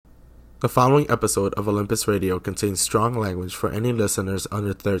The following episode of Olympus Radio contains strong language for any listeners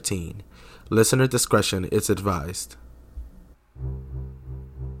under 13. Listener discretion is advised.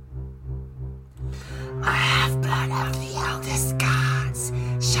 A half-blood of the eldest gods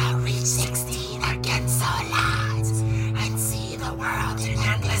shall reach 16 against all odds and see the world in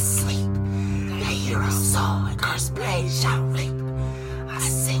endless sleep. The hero's soul a cursed blade shall reap. A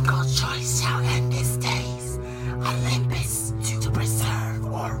single choice shall end his days. Olympus to preserve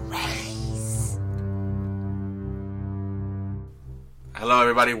or raise. Hello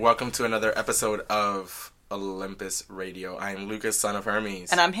everybody, welcome to another episode of Olympus Radio. I am Lucas, son of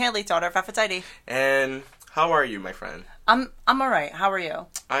Hermes. And I'm Haley, daughter of Aphrodite. And how are you, my friend? I'm alright. How are you?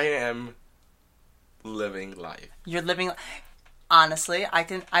 I am living life. You're living... Honestly, I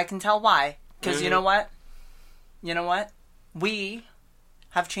can tell why. Because you know what? You know what? We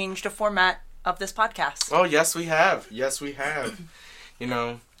have changed the format of this podcast. Oh, yes we have. Yes we have. You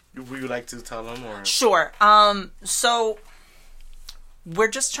know, would you like to tell them or... Sure. So... We're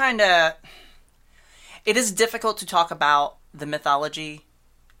just trying to... It is difficult to talk about the mythology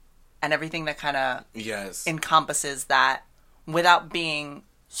and everything that kind of encompasses that without being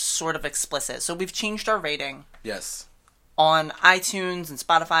sort of explicit. So we've changed our rating. Yes. On iTunes and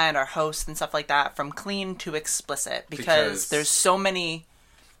Spotify and our hosts and stuff like that from clean to explicit because there's so many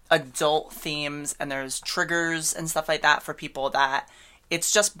adult themes and there's triggers and stuff like that for people that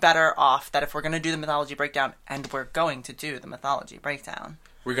it's just better off that if we're going to do the mythology breakdown, and we're going to do the mythology breakdown,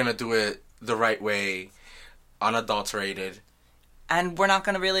 we're going to do it the right way, unadulterated. And we're not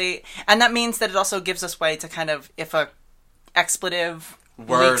going to really... And that means that it also gives us way to kind of, if a expletive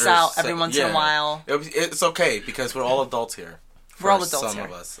leaks out every once in a while... It's okay, because we're all adults here. We're all adults here.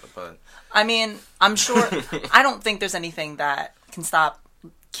 Some of us, but... I mean, I'm sure... I don't think there's anything that can stop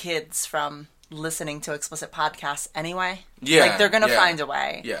kids from listening to explicit podcasts anyway. Yeah. Like, they're going to find a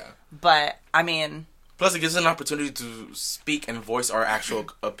way. Yeah. But, I mean... Plus, it gives us an opportunity to speak and voice our actual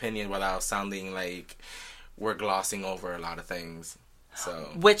opinion without sounding like we're glossing over a lot of things. So,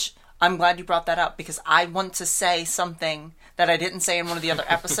 which, I'm glad you brought that up, because I want to say something that I didn't say in one of the other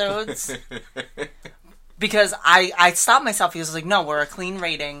episodes. Because I stopped myself because I was like, no, we're a clean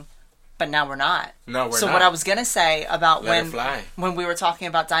rating, but now we're not. No, we're not. So what I was going to say about when we were talking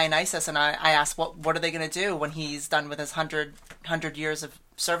about Dionysus, and I asked, what are they going to do when he's done with his 100 years of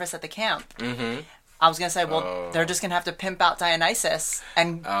service at the camp? Mm-hmm. I was going to say, well, they're just going to have to pimp out Dionysus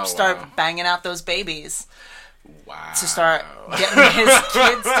and start banging out those babies. Wow. To start getting his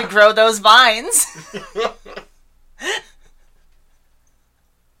kids to grow those vines.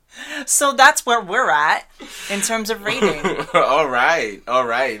 So that's where we're at in terms of rating. All right.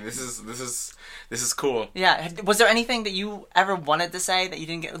 This is cool. Yeah. Was there anything that you ever wanted to say that you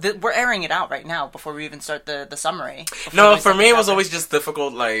didn't get? We're airing it out right now before we even start the summary. No, for me it was always just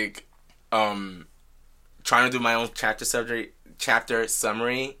difficult, like, trying to do my own chapter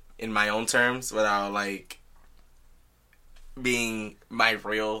summary in my own terms without, like, being my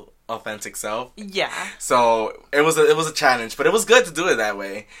real authentic self. Yeah. So it was a challenge, but it was good to do it that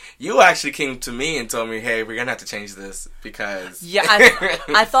way. You actually came to me and told me, "Hey, we're gonna have to change this because." Yeah,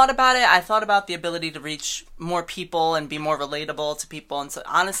 I thought about it. I thought about the ability to reach more people and be more relatable to people, and so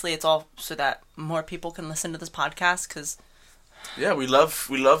honestly, it's all so that more people can listen to this podcast. Because yeah, we love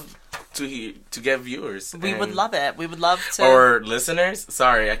to get viewers. We would love it. We would love to. Or listeners.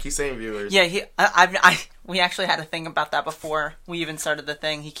 Sorry, I keep saying viewers. Yeah, we actually had a thing about that before we even started the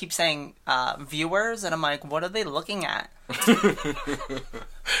thing. He keeps saying viewers, and I'm like, what are they looking at?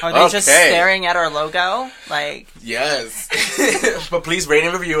 Are they just staring at our logo? Like, yes. But please rate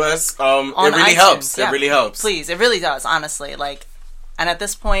and review us. It really helps. Yeah. It really helps. Please, it really does. Honestly, like, and at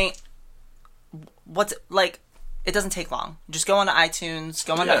this point, it doesn't take long. Just go on to iTunes,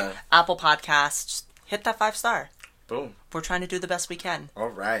 go on to Apple Podcasts, just hit that 5-star. Boom. We're trying to do the best we can. All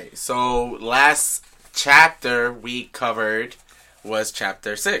right. So last chapter we covered was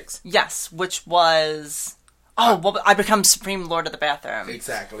chapter 6. Yes, which was... I become Supreme Lord of the Bathroom.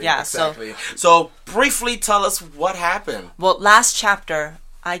 Exactly. Yeah, exactly. So briefly tell us what happened. Well, last chapter,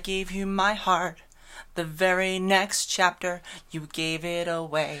 I gave you my heart. The very next chapter, you gave it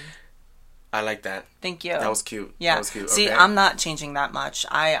away. I like that. Thank you. That was cute. Yeah. That was cute. See, okay. I'm not changing that much.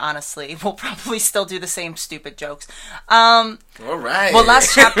 I honestly will probably still do the same stupid jokes. All right. Well,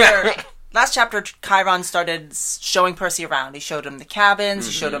 last chapter, Chiron started showing Percy around. He showed him the cabins,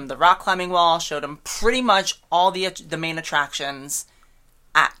 he showed him the rock climbing wall, showed him pretty much all the main attractions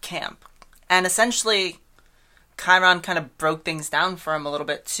at camp. And essentially, Chiron kind of broke things down for him a little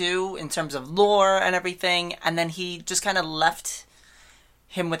bit too, in terms of lore and everything. And then he just kind of left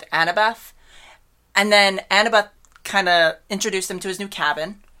him with Annabeth. And then Annabeth kind of introduced him to his new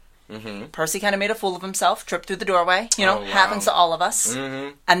cabin. Mm-hmm. Percy kind of made a fool of himself, tripped through the doorway. You know, Oh, wow. happens to all of us.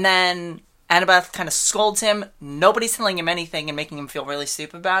 Mm-hmm. And then Annabeth kind of scolds him. Nobody's telling him anything and making him feel really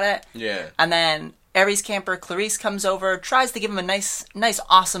stupid about it. Yeah. And then Aries camper Clarice comes over, tries to give him a nice,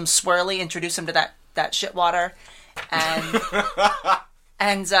 awesome swirly, introduce him to that shit water, and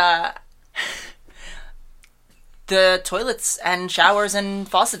the toilets and showers and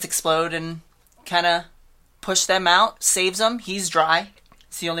faucets explode and kind of push them out, saves them. He's dry.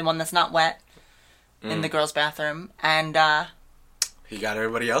 He's the only one that's not wet in the girls' bathroom, and He got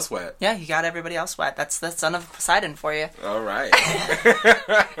everybody else wet. yeah, he got everybody else wet. That's the son of Poseidon for you. All right.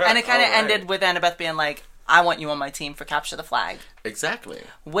 And it kind of All right. ended with Annabeth being like, I want you on my team for Capture the Flag. Exactly.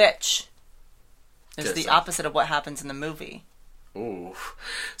 Which is Yes, the sir. opposite of what happens in the movie. Ooh.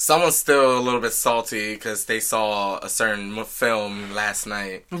 Someone's still a little bit salty because they saw a certain film last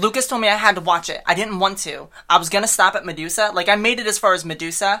night. Lucas told me I had to watch it. I didn't want to. I was going to stop at Medusa. Like, I made it as far as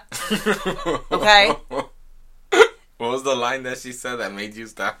Medusa. Okay? What was the line that she said that made you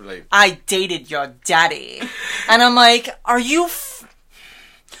stop? Like, I dated your daddy. And I'm like, are you fucking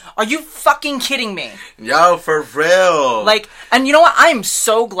kidding me? yo, for real. Like, and you know what? I am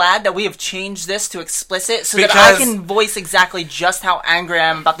so glad that we have changed this to explicit so that I Because- can voice exactly just how angry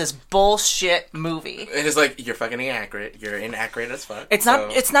I am about this bullshit movie. And it's like, you're fucking inaccurate. You're inaccurate as fuck. It's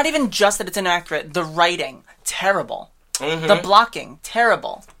not even just that it's inaccurate. The writing, terrible. Mhm. The blocking,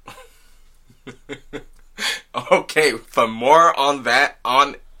 terrible. Okay, for more on that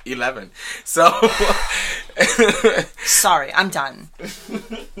on 11. So, Sorry, I'm done.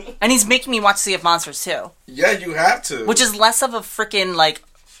 And he's making me watch Sea of Monsters too, yeah, you have to. which is less of a freaking like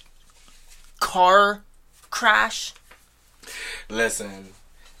car crash. Listen,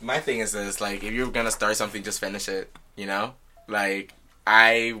 my thing is this, like, if you're gonna start something, just finish it, you know? Like,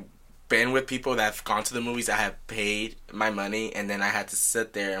 I've been with people that have gone to the movies, I have paid my money, and then I had to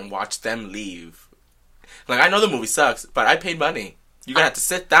sit there and watch them leave. Like, I know the movie sucks, but I paid money. You're gonna have to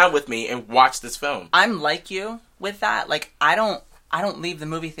sit down with me and watch this film. I'm like you with that. Like I don't leave the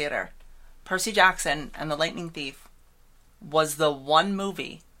movie theater. Percy Jackson and the Lightning Thief was the one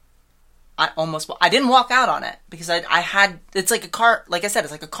movie I didn't walk out on it because I had, it's like a car, like I said,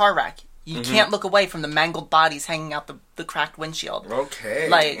 it's like a car wreck. You can't look away from the mangled bodies hanging out the cracked windshield. Okay.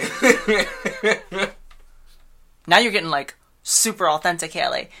 Like, now you're getting like super authentic,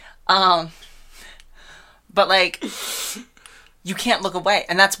 Haley. But like, you can't look away,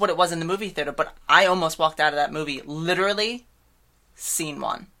 and that's what it was in the movie theater. But I almost walked out of that movie literally scene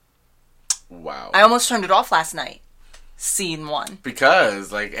one. Wow. I almost turned it off last night. Scene one.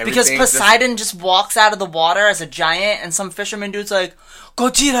 Because, like, Because everything Poseidon just walks out of the water as a giant, and some fisherman dude's like,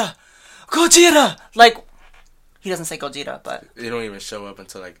 Gojira! Gojira! Like, he doesn't say Gojira, but They don't even show up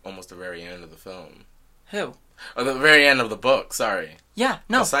until, like, almost the very end of the film. who? Or the very end of the book, sorry. Yeah,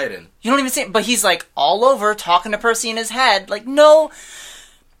 no. Poseidon. You don't even see it, but he's like all over talking to Percy in his head. Like, no.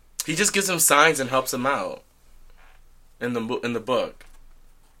 He just gives him signs and helps him out. In the book.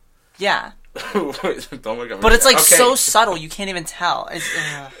 Yeah. Don't look at me. But it's like Okay. so subtle, you can't even tell.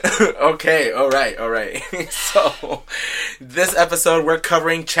 Okay, alright. So, this episode we're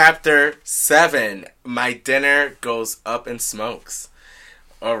covering chapter 7. My dinner goes up in smokes.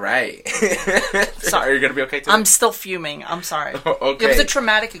 Alright. Are you gonna be okay today? I'm still fuming. I'm sorry. Okay. It was a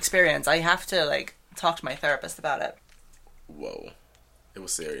traumatic experience. I have to, like, talk to my therapist about it. Whoa. It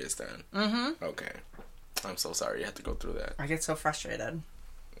was serious then. Mm-hmm. Okay. I'm so sorry you had to go through that. I get so frustrated.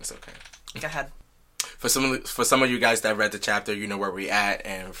 It's okay. Go ahead. For some of you guys that read the chapter, you know where we at,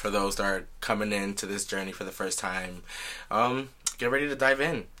 and for those that are coming into this journey for the first time, get ready to dive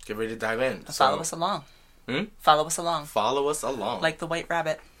in. Follow us along. Hmm? Follow us along. Follow us along. Like the White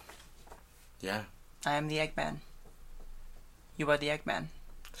Rabbit. Yeah. I am the Eggman. You are the Eggman.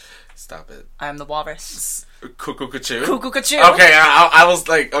 Stop it. I am the Walrus. Cuckoo Cuckoo. Cuckoo Cuckoo. Okay, I was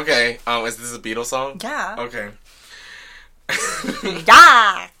like, okay, is this a Beatles song? Yeah. Okay.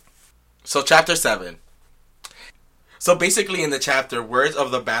 Yeah. So, chapter 7. So, basically, in the chapter, words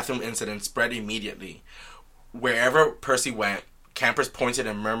of the bathroom incident spread immediately. Wherever Percy went, campers pointed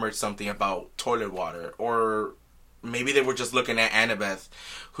and murmured something about toilet water. Or maybe they were just looking at Annabeth,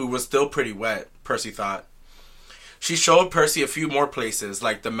 who was still pretty wet, Percy thought. She showed Percy a few more places,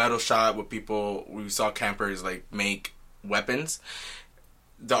 like the metal shop where we saw campers, like, make weapons.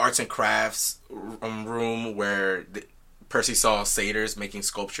 The arts and crafts room where Percy saw satyrs making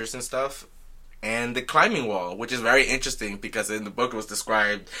sculptures and stuff. And the climbing wall, which is very interesting because in the book it was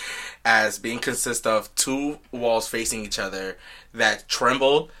described as being consist of 2 walls facing each other that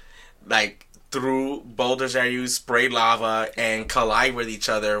trembled, like, through boulders that you spray lava and collide with each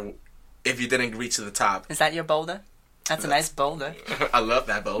other if you didn't reach to the top. Is that your boulder? That's a nice boulder. I love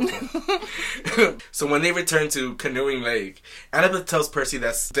that boulder. So when they return to Canoeing Lake, Annabeth tells Percy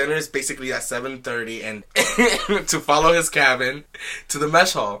that dinner is basically at 7:30 and to follow his cabin to the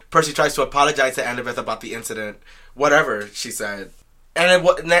mesh hall. Percy tries to apologize to Annabeth about the incident. Whatever, she said. And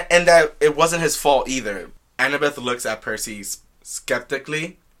that it wasn't his fault either. Annabeth looks at Percy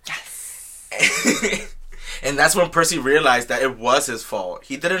skeptically. Yes. And that's when Percy realized that it was his fault.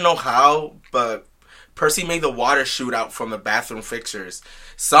 He didn't know how, but Percy made the water shoot out from the bathroom fixtures.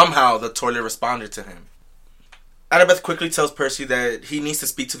 Somehow, the toilet responded to him. Annabeth quickly tells Percy that he needs to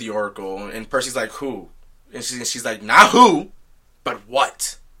speak to the Oracle. And Percy's like, who? And she's like, not who, but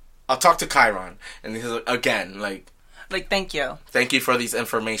what? I'll talk to Chiron. And he's like, again, like, thank you. Thank you for this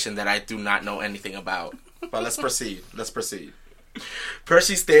information that I do not know anything about. But let's proceed.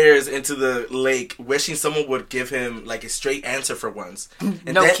 Percy stares into the lake, wishing someone would give him, like, a straight answer for once.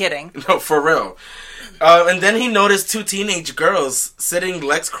 No kidding. No, for real. And then he noticed two teenage girls sitting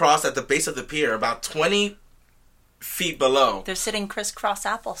legs crossed at the base of the pier, about 20 feet below. They're sitting crisscross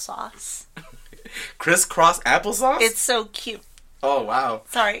applesauce. Crisscross applesauce? It's so cute. Oh, wow.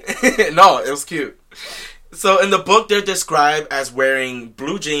 Sorry. No, it was cute. So in the book, they're described as wearing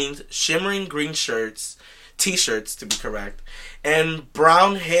blue jeans, shimmering green shirts, t-shirts to be correct, and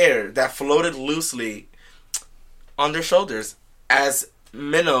brown hair that floated loosely on their shoulders as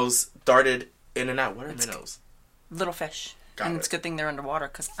minnows darted in and out. What are minnows? Little fish. Got and it. it's a good thing they're underwater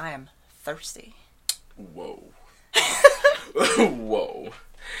because I am thirsty. Whoa. Whoa.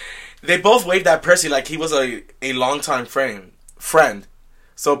 They both waved at Percy like he was a longtime friend.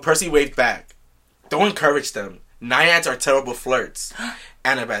 So Percy waved back. Don't encourage them. Naiads are terrible flirts,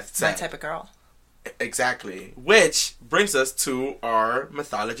 Annabeth said. My type of girl. Exactly. Which brings us to our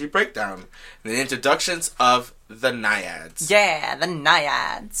mythology breakdown. The introductions of the Naiads. Yeah, the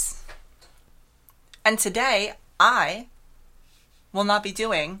Naiads. And today, I will not be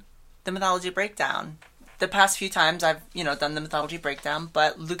doing the mythology breakdown. The past few times I've, done the mythology breakdown,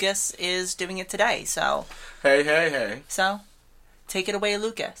 but Lucas is doing it today, so... Hey. So, take it away,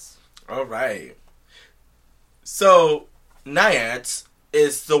 Lucas. All right. So, Naiads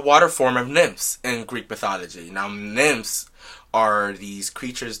is the water form of nymphs in Greek mythology. Now, nymphs are these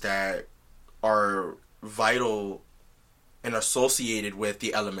creatures that are vital and associated with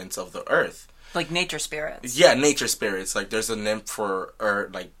the elements of the earth. Like nature spirits. Yeah, nature spirits. Like, there's a nymph for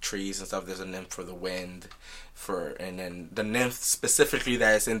like trees and stuff. There's a nymph for the wind. And then the nymph specifically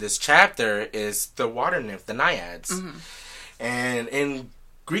that is in this chapter is the water nymph, the Naiads. Mm-hmm. And in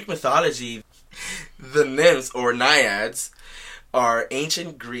Greek mythology, the nymphs or Naiads are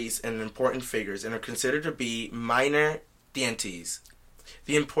ancient Greece and important figures and are considered to be minor deities.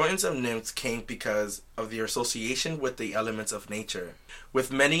 The importance of nymphs came because of their association with the elements of nature,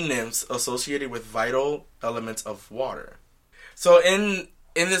 with many nymphs associated with vital elements of water. So in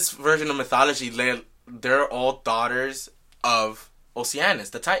this version of mythology, they're all daughters of Oceanus,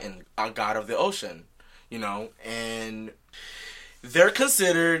 the Titan, a god of the ocean, and they're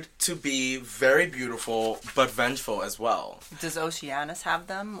considered to be very beautiful but vengeful as well. Does Oceanus have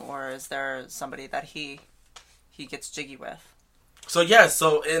them, or is there somebody that he gets jiggy with? So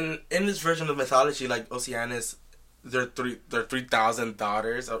in this version of mythology, like Oceanus, their 3,000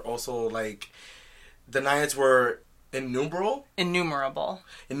 daughters are also like the Naiads were innumerable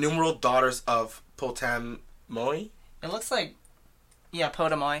daughters of Potamoi. It looks like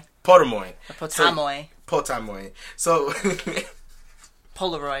Potamoi. Potamoi. Potamoi. Potamoi. So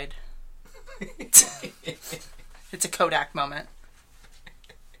Polaroid. It's a Kodak moment.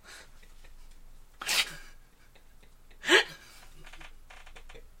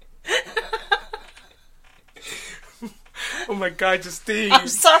 Oh my God, Justine. I'm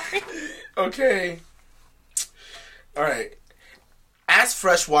sorry. Okay. Alright. As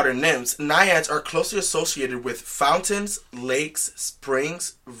freshwater nymphs, Naiads are closely associated with fountains, lakes,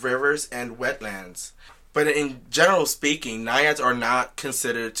 springs, rivers, and wetlands. But in general speaking, Naiads are not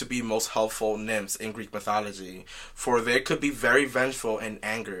considered to be most helpful nymphs in Greek mythology, for they could be very vengeful and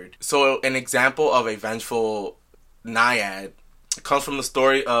angered. So an example of a vengeful Naiad comes from the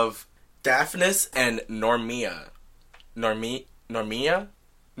story of Daphnis and Normia. Nomia?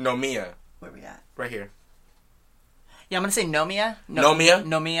 Where we at? Right here. Yeah, I'm gonna say Nomia. Nomia?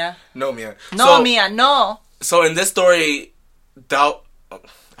 Nomia. Nomia. Nomia, no. So in this story, I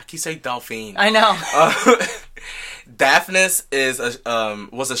keep saying Delphine. I know. Daphnis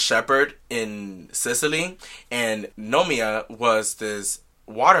was a shepherd in Sicily, and Nomia was this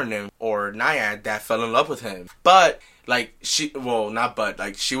water nymph or naiad that fell in love with him. But, like, she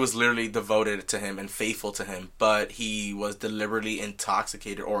was literally devoted to him and faithful to him, but he was deliberately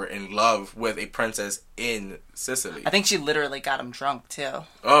intoxicated or in love with a princess in Sicily. I think she literally got him drunk, too.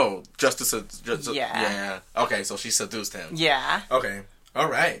 Oh, Yeah. Okay, so she seduced him. Yeah. Okay. All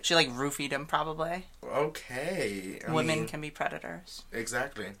right. She, like, roofied him, probably. Okay. Women can be predators.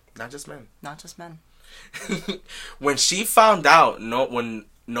 Exactly. Not just men. Not just men. When she found out, when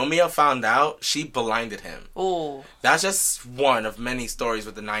Nomiya found out, she blinded him. Oh. That's just one of many stories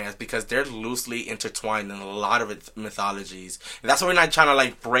with the Naiads because they're loosely intertwined in a lot of its mythologies. And that's why we're not trying to,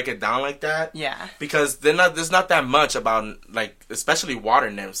 like, break it down like that. Yeah. Because there's not that much about, like, especially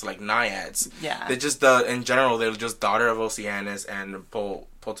water nymphs, like Naiads. Yeah. They're just, in general, they're just daughter of Oceanus and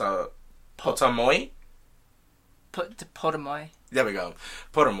Potamoy? Potamoy. There we go.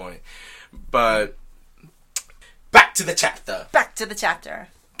 Potamoy. But back to the chapter. Back to the chapter.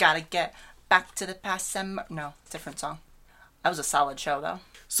 Gotta get back to the past and... No, different song. That was a solid show, though.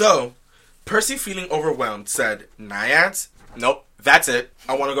 So, Percy, feeling overwhelmed, said, Naiads? Nope, that's it.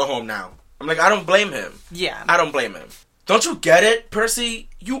 I want to go home now. I'm like, I don't blame him. Yeah. I don't blame him. Don't you get it, Percy?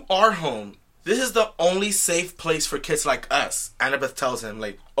 You are home. This is the only safe place for kids like us. Annabeth tells him,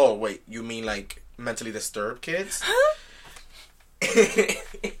 like, oh, wait, you mean, like, mentally disturbed kids?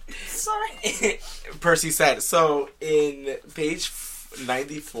 Sorry. Percy said, so, in page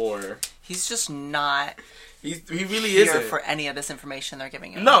 94... He's just not He really here isn't. for any of this information they're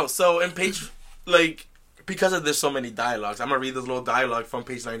giving him. No, so in page, like, because there's so many dialogues, I'm going to read this little dialogue from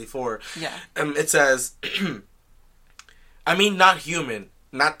page 94. Yeah. It says, I mean, not human.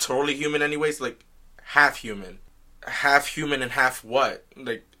 Not totally human anyways, like, half human. Half human and half what?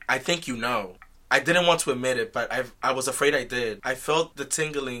 Like, I think you know. I didn't want to admit it, but I was afraid I did. I felt the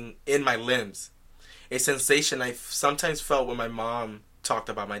tingling in my limbs. A sensation I sometimes felt when my mom talked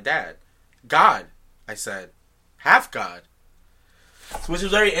about my dad. God, I said. Half God. Which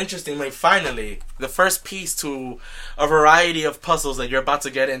is very interesting. Like, finally, the first piece to a variety of puzzles that you're about to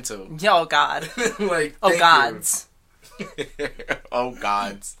get into. Yo, God. Like, Oh, thank gods. you. Oh,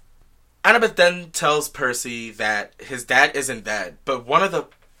 gods. Annabeth then tells Percy that his dad isn't dead, but one of the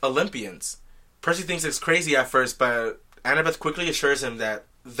Olympians. Percy thinks it's crazy at first, but Annabeth quickly assures him that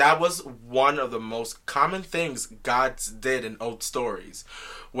that was one of the most common things gods did in old stories,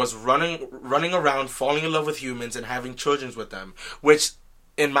 was running around, falling in love with humans, and having children with them. Which,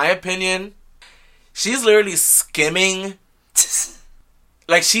 in my opinion, she's literally skimming.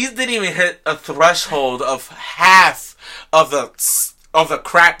 Like, she didn't even hit a threshold of half of the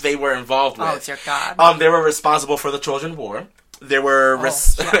crap they were involved with. Oh, dear God. They were responsible for the Trojan War. They were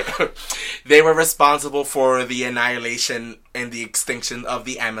they were responsible for the annihilation and the extinction of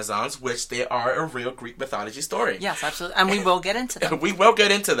the Amazons, which they are a real Greek mythology story. Yes, absolutely. And we will get into them. We will get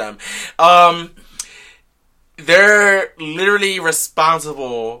into them. They're literally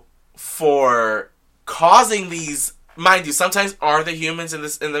responsible for causing these. Mind you, sometimes are the humans in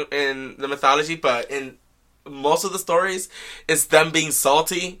the mythology, but in most of the stories, it's them being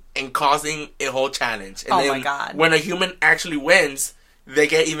salty and causing a whole challenge. And Oh then my God. when a human actually wins, they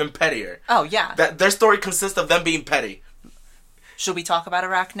get even pettier. Oh, yeah. Their story consists of them being petty. Should we talk about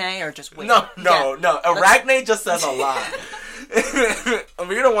Arachne or just wait? No. Yeah. Arachne just says a lot. I mean,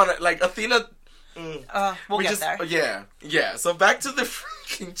 we don't want to, like, Athena. We'll get there. Yeah. So back to the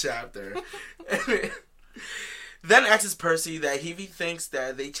freaking chapter. Then asks Percy that he thinks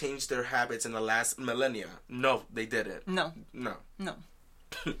that they changed their habits in the last millennia. No, they didn't. No.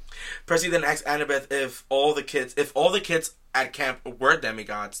 Percy then asks Annabeth if all the kids at camp were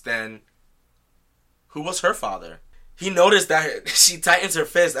demigods, then who was her father? He noticed that she tightens her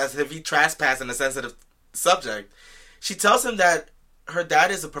fist as if he trespassed in a sensitive subject. She tells him that her dad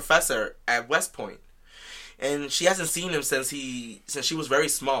is a professor at West Point, and she hasn't seen him since she was very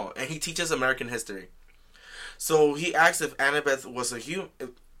small, and he teaches American history. So he asks if Annabeth was a human.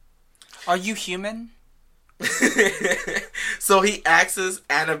 Are you human? So he asks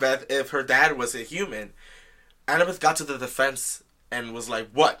Annabeth if her dad was a human. Annabeth got to the defense and was like,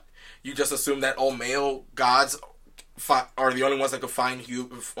 what? You just assume that all male gods are the only ones that could find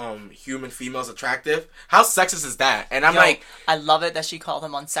human females attractive? How sexist is that? And I'm like... I love it that she called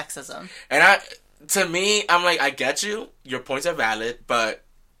him on sexism. And to me, I'm like, I get you. Your points are valid, but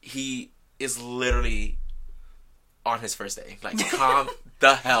he is literally on his first day. Like, calm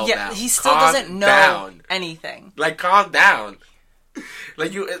the hell down. Yeah, he still doesn't know anything. Like, calm down.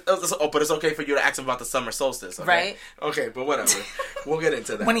 Like, but it's okay for you to ask him about the summer solstice, okay? Right. Okay, but whatever. We'll get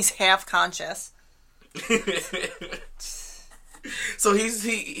into that. When he's half conscious. So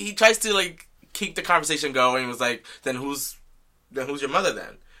he tries to, like, keep the conversation going. He was like, then who's then who's your mother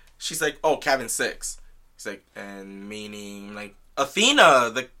then? She's like, oh, cabin 6. He's like, and meaning, like,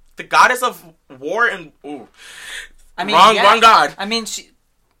 Athena, the goddess of war and, ooh. I mean, wrong god. I mean, she,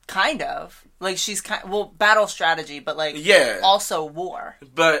 kind of. Like, she's battle strategy, but, like, also war.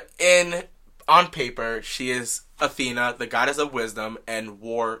 But on paper, she is Athena, the goddess of wisdom and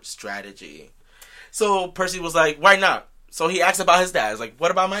war strategy. So Percy was like, why not? So he asks about his dad. He's like,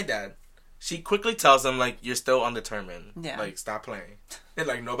 what about my dad? She quickly tells him, like, you're still undetermined. Yeah. Like, stop playing. And,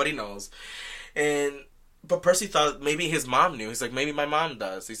 like, nobody knows. But Percy thought maybe his mom knew. He's like, maybe my mom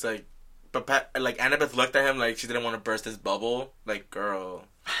does. He's like, but Annabeth looked at him like she didn't want to burst his bubble. Like, girl.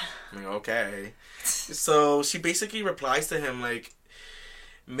 I mean, okay. So she basically replies to him like,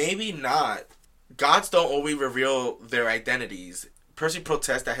 maybe not. Gods don't always reveal their identities. Percy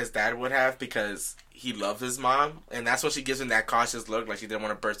protests that his dad would have because he loved his mom, and that's when she gives him that cautious look, like she didn't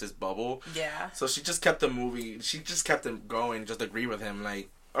want to burst his bubble. Yeah. So she just kept him going, just agree with him, like,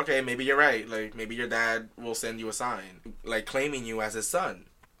 okay, maybe you're right. Like, maybe your dad will send you a sign, like, claiming you as his son.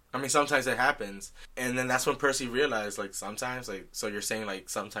 I mean, sometimes it happens. And then that's when Percy realized, like, sometimes, like, so you're saying, like,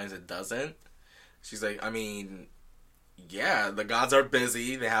 sometimes it doesn't? She's like, I mean, yeah, the gods are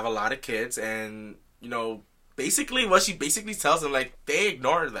busy. They have a lot of kids. And, you know, basically what she basically tells them, like, they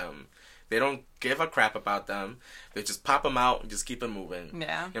ignore them. They don't give a crap about them. They just pop them out and just keep them moving.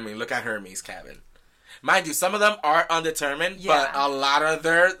 Yeah. I mean, look at Hermes' cabin. Mind you, some of them are undetermined, but a lot of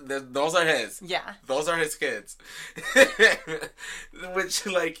those are his. Yeah. Those are his kids. Which,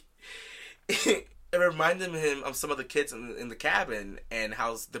 like, it reminded him of some of the kids in the cabin and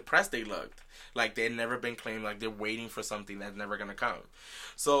how depressed they looked. Like, they'd never been claimed, like, they're waiting for something that's never gonna come.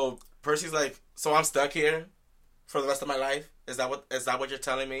 So, Percy's like, so I'm stuck here for the rest of my life? Is that what you're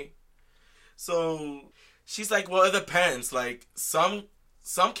telling me? So, she's like, well, it depends. Like, some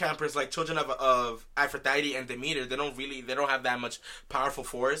campers, like children of Aphrodite and Demeter, they don't have that much powerful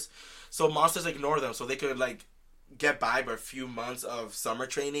force. So monsters ignore them, so they could like get by a few months of summer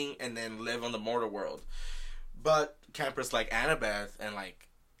training and then live on the mortal world. But campers like Annabeth and like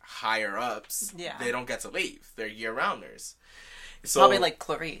higher ups, they don't get to leave. They're year rounders. So probably like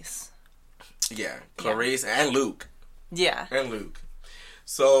Clarice. Yeah, Clarice and Luke. Yeah. And Luke.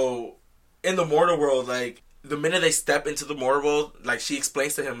 So in the mortal world, like, the minute they step into the mortal world, like, she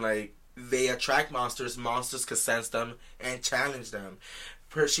explains to him, like, they attract monsters can sense them and challenge them.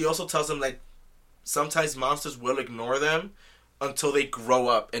 She also tells him, like, sometimes monsters will ignore them until they grow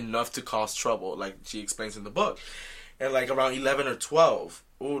up enough to cause trouble, like she explains in the book. And, like, around 11 or 12,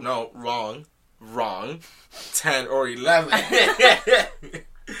 oh, no, wrong, 10 or 11.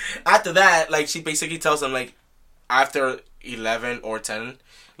 After that, like, she basically tells him, like, after 11 or 10,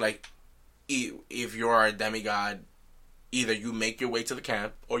 like, if you are a demigod, either you make your way to the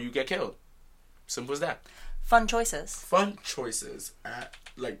camp or you get killed. Simple as that. Fun choices.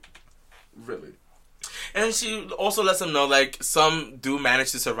 Like, really. And she also lets them know, like, some do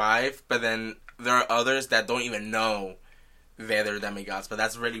manage to survive, but then there are others that don't even know they're demigods, but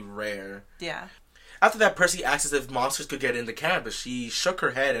that's really rare. Yeah. After that, Percy asks if monsters could get into camp, but she shook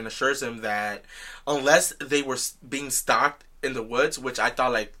her head and assures him that unless they were being stalked in the woods, which I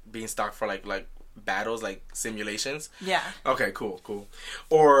thought, like, being stalked for, like battles, like, simulations. Yeah. Okay, cool.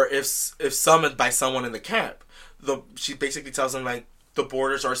 Or if summoned by someone in the camp. She basically tells him, like, the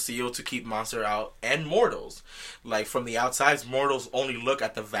borders are sealed to keep monster out and mortals. Like, from the outside, mortals only look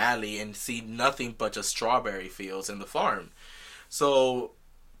at the valley and see nothing but just strawberry fields in the farm. So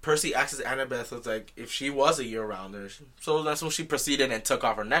Percy asks Annabeth, like, if she was a year-rounder. So that's when she proceeded and took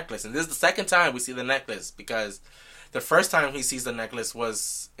off her necklace. And this is the second time we see the necklace, because the first time he sees the necklace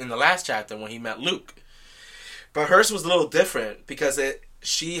was in the last chapter when he met Luke. But hers was a little different because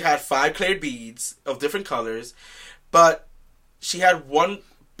she had 5 clear beads of different colors, but she had one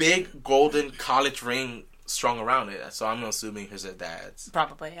big golden college ring strung around it. So I'm assuming it's her dad's.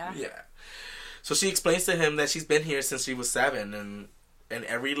 Probably, yeah. Yeah. So she explains to him that she's been here since she was 7, and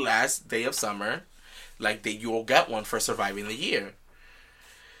every last day of summer, like, you'll get one for surviving the year.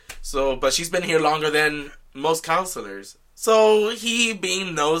 So, but she's been here longer than most counselors. So he,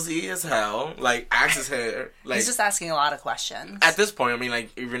 being nosy as hell, like, asks her, like, he's just asking a lot of questions. At this point, I mean,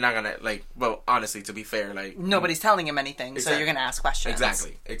 like, if you're not gonna, like, well, honestly, to be fair, like, nobody's telling him anything, so you're gonna ask questions.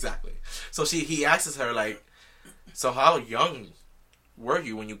 Exactly. So he asks her, like, so how young were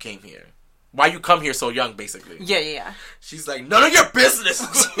you when you came here? Why you come here so young, basically? Yeah. She's like, none of your business.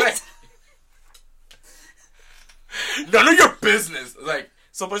 None of your business. Like,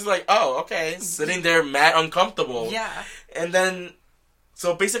 so Percy's like, oh, okay. Sitting there mad uncomfortable. Yeah. And then,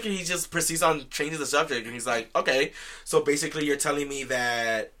 so basically he just proceeds on changing the subject. And he's like, okay, so basically you're telling me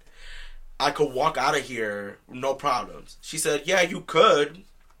that I could walk out of here, no problems. She said, yeah, you could,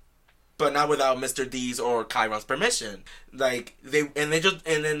 but not without Mr. D's or Chiron's permission. Like, and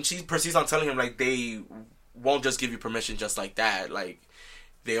then she proceeds on telling him, like, they won't just give you permission just like that. Like,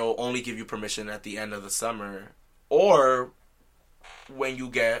 they'll only give you permission at the end of the summer or when you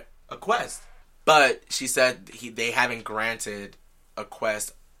get a quest. But she said they haven't granted a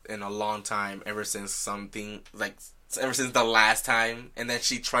quest in a long time, ever since the last time. And then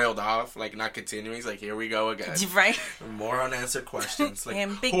she trailed off, like, not continuing. It's like, here we go again. Right? More unanswered questions. Like,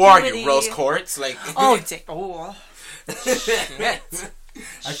 Ambiguity. who are you, Rose Quartz? Like, Oh, shit. I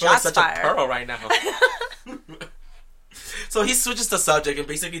feel like such fired. a pearl right now. So he switches the subject and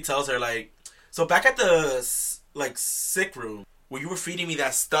basically tells her, like, so back at the, like, sick room, where you were feeding me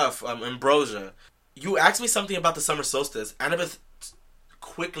that stuff, ambrosia, you asked me something about the summer solstice. Annabeth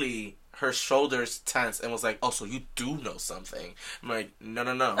quickly, her shoulders tensed and was like, oh, so you do know something. I'm like,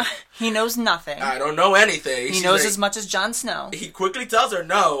 no. He knows nothing. I don't know anything. He knows as much as Jon Snow. He quickly tells her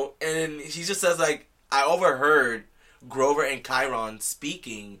no, and he just says, like, I overheard Grover and Chiron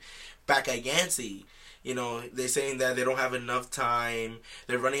speaking back at Yancey. You know, they're saying that they don't have enough time.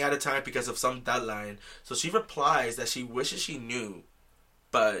 They're running out of time because of some deadline. So she replies that she wishes she knew,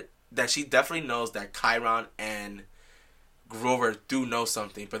 but that she definitely knows that Chiron and Grover do know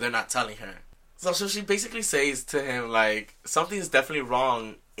something, but they're not telling her. So she basically says to him, like, something is definitely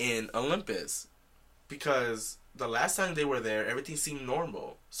wrong in Olympus. Because the last time they were there, everything seemed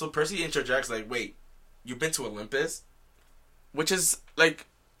normal. So Percy interjects, like, wait, you've been to Olympus? Which is, like,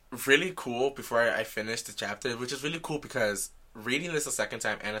 really cool before I finish the chapter, which is really cool because reading this a second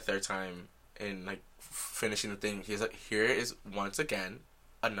time and a third time and, like, finishing the thing, he's like, here is once again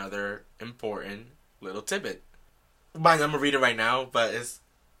another important little tidbit. Mind, I'm gonna read it right now, but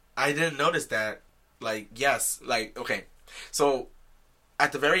I didn't notice that. Like, yes, like, okay, so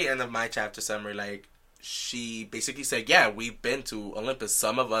at the very end of my chapter summary, like, she basically said, yeah, we've been to Olympus.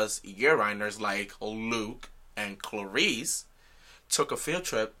 Some of us Year-Rhiners, like Luke and Clarice, took a field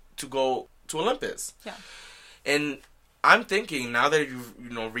trip to go to Olympus. Yeah. And I'm thinking, now that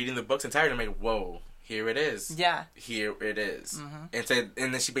you're reading the books entirely, I'm like, whoa, here it is. Yeah. Here it is. Mm-hmm.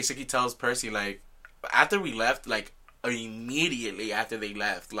 And then she basically tells Percy, like, after we left, like, immediately after they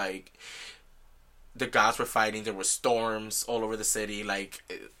left, like, the gods were fighting. There were storms all over the city. Like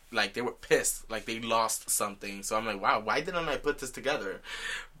they were pissed. Like, they lost something. So I'm like, wow, why didn't I put this together?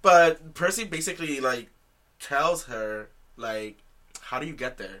 But Percy basically, like, tells her, like, how do you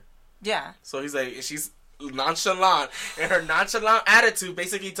get there? Yeah. So he's like, she's nonchalant. And her nonchalant attitude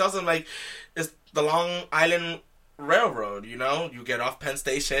basically tells him, like, it's the Long Island Railroad, you know? You get off Penn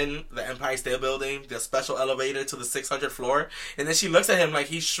Station, the Empire State Building, the special elevator to the 600th floor. And then she looks at him like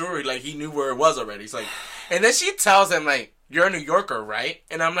he's sure, like, he knew where it was already. He's like, and then she tells him, like, you're a New Yorker, right?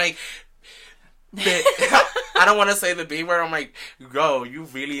 And I'm like, I don't want to say the B word. I'm like, yo, you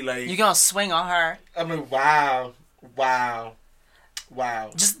really, like... You're gonna swing on her. I'm like, wow.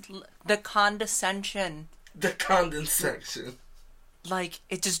 Just the condescension. The condescension. Like,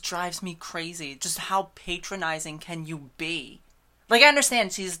 it just drives me crazy. Just how patronizing can you be? Like, I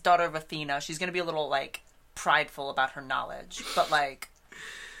understand she's daughter of Athena. She's gonna be a little, like, prideful about her knowledge. But, like,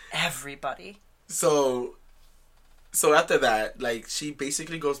 everybody. So after that, like, she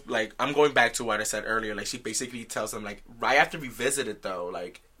basically goes, like, I'm going back to what I said earlier. Like, she basically tells him, like, right after we visited, though,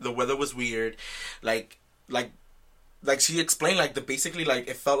 like, the weather was weird. Like, she explained, like, basically, like,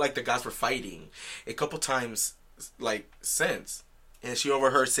 it felt like the gods were fighting a couple times, like, since. And she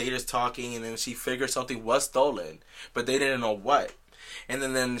overheard satyrs talking, and then she figured something was stolen, but they didn't know what. And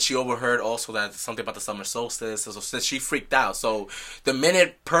then she overheard also that something about the summer solstice, so she freaked out. So the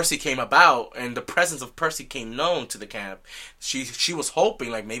minute Percy came about, and the presence of Percy came known to the camp, she was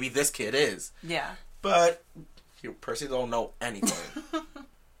hoping, like, maybe this kid is. Yeah. But Percy don't know anything.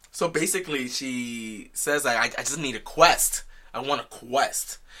 So basically, she says, like, I just need a quest. I want a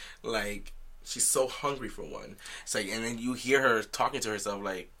quest. Like, she's so hungry for one. It's like, and then you hear her talking to herself,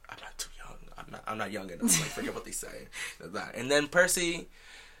 like, I'm not too young. I'm not young enough. Like, forget what they say. And then Percy,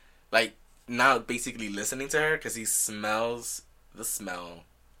 like, now basically listening to her because he smells the smell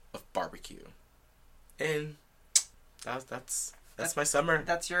of barbecue. And that's my summer.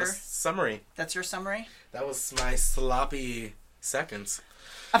 That's your summary. That's your summary? That was my sloppy seconds.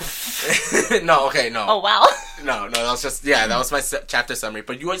 No, okay, no. Oh, wow. No, that was just, that was my chapter summary.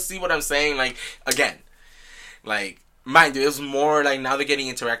 But you see what I'm saying? Like, again, like, mind you, it was more like now they're getting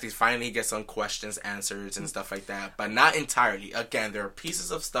interactive. Finally get some questions answered and stuff like that. But not entirely. Again, there are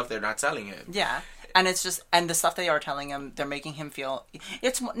pieces of stuff they're not telling him. Yeah. And it's just, and the stuff they are telling him, they're making him feel,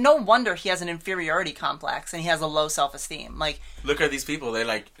 it's no wonder he has an inferiority complex and he has a low self-esteem. Like, look at these people. They're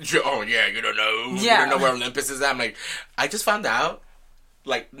like, oh yeah, you don't know. Yeah. You don't know where Olympus is at. I'm like, I just found out,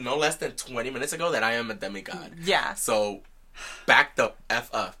 like, no less than 20 minutes ago that I am a demigod. Yeah. So, back the F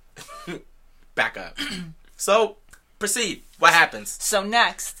up. Back up. So, proceed. What happens? So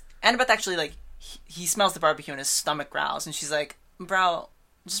next, Annabeth actually, like, he smells the barbecue and his stomach growls, and she's like, bro,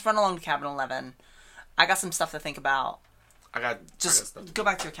 just run along to cabin 11. I got some stuff to think about. Just go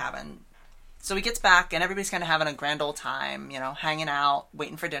back to your cabin. So he gets back, and everybody's kind of having a grand old time, you know, hanging out,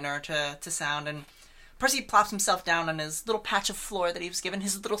 waiting for dinner to sound, and Percy plops himself down on his little patch of floor that he was given,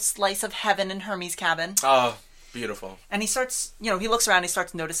 his little slice of heaven in Hermes' cabin. Oh, beautiful. And he starts, you know, he looks around and he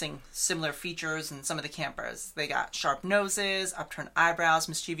starts noticing similar features in some of the campers. They got sharp noses, upturned eyebrows,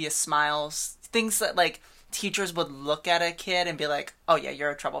 mischievous smiles, things that, like, teachers would look at a kid and be like, oh yeah,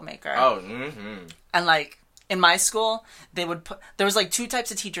 you're a troublemaker. Oh, mm-hmm. And, like, in my school, they would put, there was, like, two types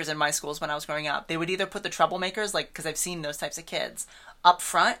of teachers in my schools when I was growing up. They would either put the troublemakers, like, because I've seen those types of kids, up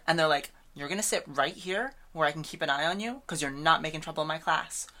front, and they're like, you're going to sit right here where I can keep an eye on you because you're not making trouble in my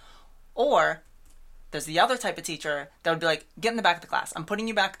class. Or there's the other type of teacher that would be like, get in the back of the class. I'm putting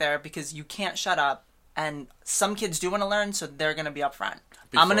you back there because you can't shut up. And some kids do want to learn, so they're going to be up front.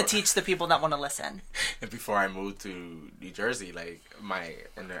 I'm going to teach the people that want to listen. And before I moved to New Jersey, like,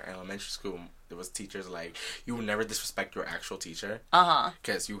 in the elementary school, there was teachers like, you will never disrespect your actual teacher. Uh-huh.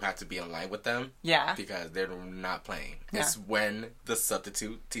 Because you have to be in line with them. Yeah. Because they're not playing. Yeah. It's when the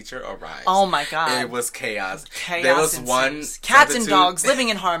substitute teacher arrives. Oh my God. It was chaos. There was one cats and dogs living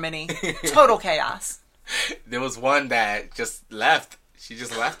in harmony. Total chaos. There was one that just left. She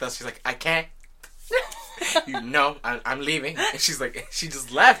just left us. She's like, I can't. You know, I'm leaving. And she's like, she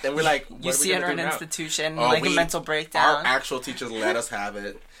just left. And we're like, what you are we see her in an now? institution, like a mental breakdown. Our actual teachers let us have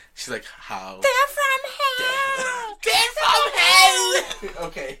it. She's like, how? They're from hell. They're from hell.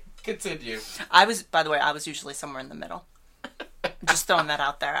 Okay, continue. By the way, I was usually somewhere in the middle. Just throwing that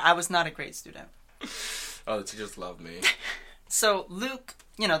out there. I was not a great student. Oh, the teachers love me. So Luke,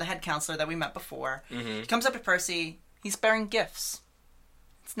 you know, the head counselor that we met before, comes up to Percy. He's bearing gifts.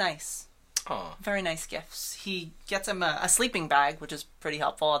 It's nice. Aww. Very nice gifts. He gets him a sleeping bag, which is pretty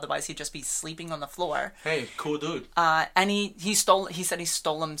helpful. Otherwise, he'd just be sleeping on the floor. Hey, cool dude. And he said he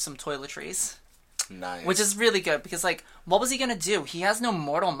stole him some toiletries. Nice. Which is really good because, like, what was he gonna do? He has no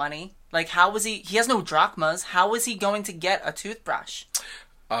mortal money. Like, how was he has no drachmas. How was he going to get a toothbrush?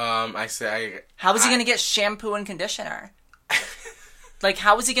 How was he gonna get shampoo and conditioner? Like,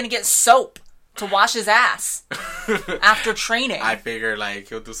 how was he gonna get soap to wash his ass after training? I figure, like,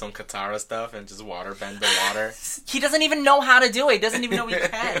 he'll do some Katara stuff and just water bend the water. He doesn't even know how to do it. He doesn't even know he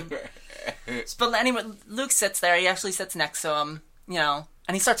can. But anyway, Luke sits there. He actually sits next to him, you know,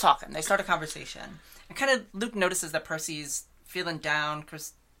 and he starts talking. They start a conversation. And kind of Luke notices that Percy's feeling down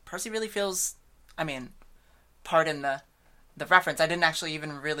because Percy really feels, I mean, pardon the reference. I didn't actually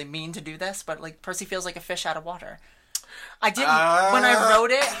even really mean to do this, but, like, Percy feels like a fish out of water. I didn't, when I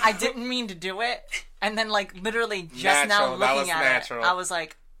wrote it, I didn't mean to do it. And then, like, literally just now looking at it, I was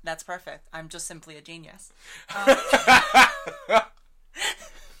like, that's perfect. I'm just simply a genius.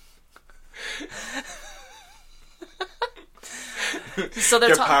 So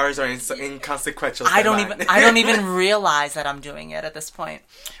your powers are inconsequential. I don't even realize that I'm doing it at this point.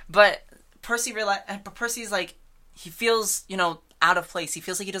 But Percy's like, he feels, you know, out of place. He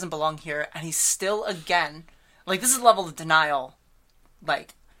feels like he doesn't belong here, and he's still again, like, this is a level of denial.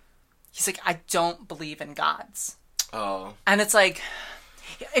 Like, he's like, I don't believe in gods. Oh. And it's like,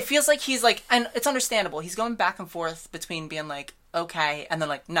 it feels like he's like, and it's understandable. He's going back and forth between being like, okay, and then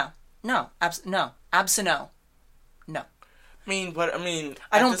like, no, abso-no. I mean,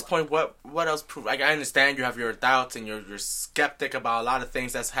 at this point, what else prove? Like, I understand you have your doubts and you're skeptic about a lot of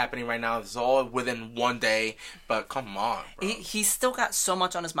things that's happening right now. It's all within one day, but come on, bro. He's still got so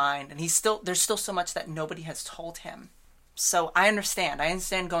much on his mind, and there's still so much that nobody has told him. So I understand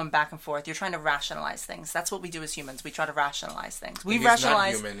going back and forth. You're trying to rationalize things. That's what we do as humans. We try to rationalize things. He's not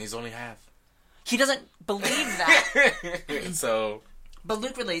human. He's only half. He doesn't believe that. So. But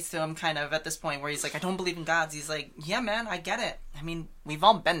Luke relates to him kind of at this point where he's like, I don't believe in gods. He's like, yeah, man, I get it. I mean, we've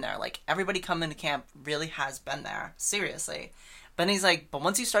all been there. Like, everybody coming to camp really has been there. Seriously. But he's like, but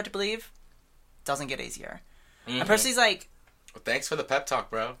once you start to believe, it doesn't get easier. Mm-hmm. And Percy's like... Well, thanks for the pep talk,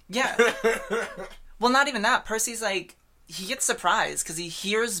 bro. Yeah. Well, not even that. Percy's like, he gets surprised because he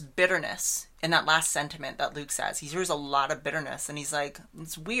hears bitterness in that last sentiment that Luke says. He hears a lot of bitterness, and he's like,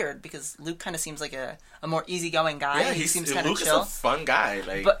 it's weird because Luke kind of seems like a more easygoing guy. Yeah, he seems kind of chill. Luke is a fun guy.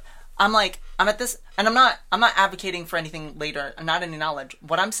 Like, but I'm like, I'm at this, and I'm not advocating for anything later, not any knowledge.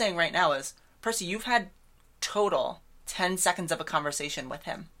 What I'm saying right now is, Percy, you've had total 10 seconds of a conversation with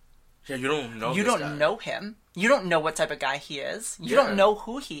him. Yeah, you don't know You this don't guy. know him. You don't know what type of guy he is. You Yeah. don't know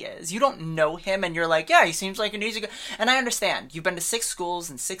who he is. You don't know him, and you're like, yeah, he seems like an easy guy. And I understand. You've been to 6 schools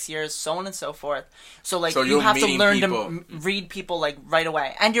in 6 years, so on and so forth. So, like, So you you're have to meeting learn people. to read people, like, right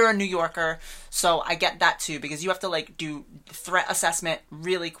away. And you're a New Yorker, so I get that, too, because you have to, like, do threat assessment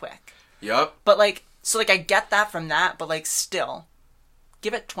really quick. Yep. But, like, so, like, I get that from that, but, like, still,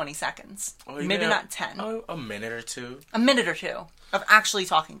 give it 20 seconds. Oh, you Maybe mean not 10. A minute or two. A minute or two of actually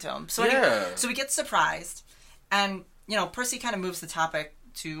talking to him. So Yeah. so he gets surprised, and you know Percy kind of moves the topic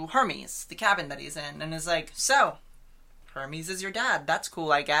to Hermes, the cabin that he's in, and is like, "So, Hermes is your dad. That's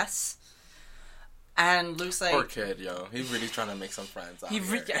cool, I guess." And Luke's like, Poor kid, yo. He's really trying to make some friends out here.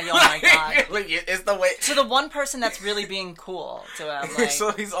 "Oh my god!" Like, it's the way. To the one person that's really being cool to him, like,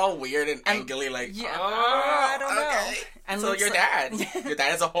 So he's all weird and And- angry, like, yeah, oh, I don't know. okay. And so Luke's your like- dad. Your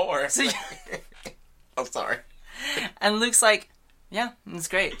dad is a whore. So you- I'm sorry. and Luke's like, "Yeah, it's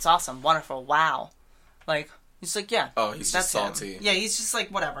great. It's awesome, wonderful, wow." Like, he's like, "Yeah." Oh, he's just that's him. salty. Yeah, he's just like,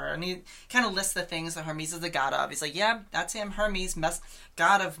 whatever. And he kind of lists the things that Hermes is the god of. He's like, "Yeah, that's him, Hermes,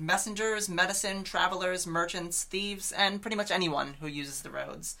 god of messengers, medicine, travelers, merchants, thieves, and pretty much anyone who uses the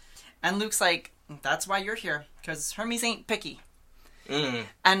roads." And Luke's like, "That's why you're here, because Hermes ain't picky." Mm.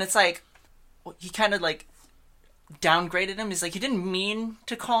 And it's like, he kind of like downgraded him. He's like, "You didn't mean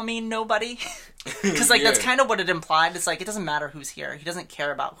to call me nobody." Because, like, that's Yeah. kind of what it implied. It's like, it doesn't matter who's here. He doesn't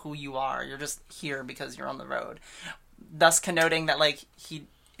care about who you are. You're just here because you're on the road. Thus connoting that, like, he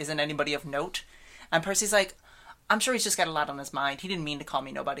isn't anybody of note. And Percy's like, "I'm sure he's just got a lot on his mind. He didn't mean to call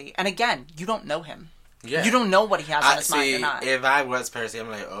me nobody." And again, you don't know him. Yeah. You don't know what he has on his mind See, or not. if I was Percy, I'm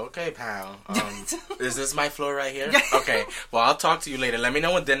like, okay, pal. Is this my floor right here? Okay. Well, I'll talk to you later. Let me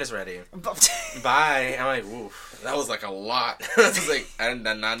know when dinner's ready. Bye. I'm like, oof, that was like a lot. It's like, I did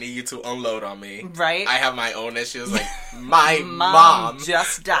not need you to unload on me. Right? I have my own issues. Like, my Mom mom.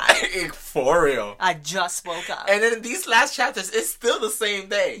 just died. For real. I just woke up. And then these last chapters, it's still the same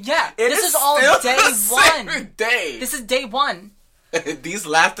day. Yeah, It this is all still day the one. same day. This is day one. These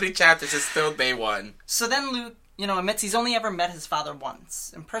last 3 chapters is still day 1. So then Luke, you know, admits he's only ever met his father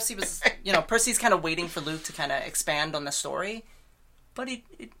once. And Percy was, you know, Percy's kind of waiting for Luke to kind of expand on the story. But he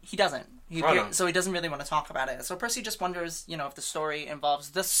doesn't. So he doesn't really want to talk about it. So Percy just wonders, you know, if the story involves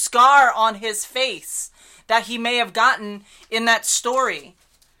the scar on his face that he may have gotten in that story.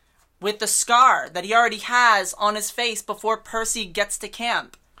 With the scar that he already has on his face before Percy gets to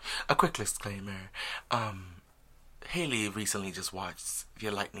camp. A quick disclaimer. Haley recently just watched the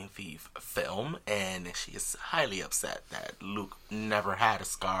Lightning Thief film, and she is highly upset that Luke never had a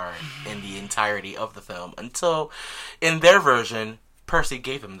scar in the entirety of the film until, in their version, Percy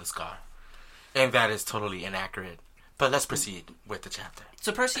gave him the scar. And that is totally inaccurate. But let's proceed with the chapter.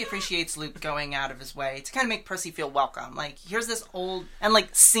 So Percy appreciates Luke going out of his way to kind of make Percy feel welcome. Like, here's this old, and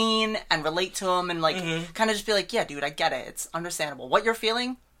like, seen and relate to him and like, kind of just be like, yeah, dude, I get it. It's understandable. What you're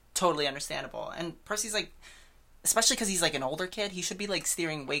feeling, totally understandable. And Percy's like, especially because he's like an older kid, he should be like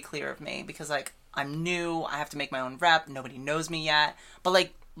steering way clear of me because like, I'm new, I have to make my own rep, nobody knows me yet. But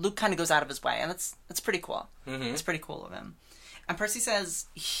like, Luke kind of goes out of his way, and that's pretty cool. It's pretty cool of him. And Percy says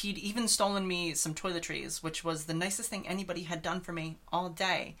he'd even stolen me some toiletries, which was the nicest thing anybody had done for me all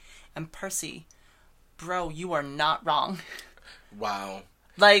day. And Percy, bro, you are not wrong. Wow.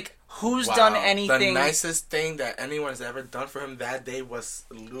 Like, who's done anything? The nicest thing that anyone's ever done for him that day was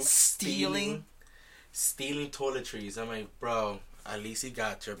Luke Stealing toiletries. I'm like, bro, at least he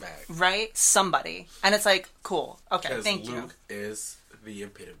got your back. Right? Somebody. And it's like, cool. Okay, Because thank you. Luke is the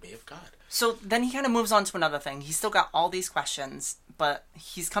epitome of God. So then he kind of moves on to another thing. He's still got all these questions, but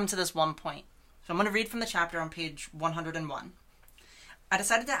he's come to this one point. So I'm going to read from the chapter on page 101. I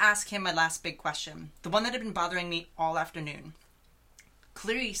decided to ask him my last big question, the one that had been bothering me all afternoon.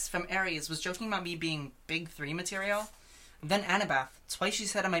 Clarice from Aries was joking about me being Big 3 material. Then Annabeth, twice she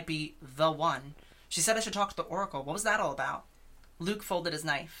said I might be the one. She said I should talk to the Oracle. What was that all about? Luke folded his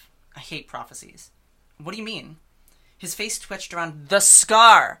knife. I hate prophecies. What do you mean? His face twitched around the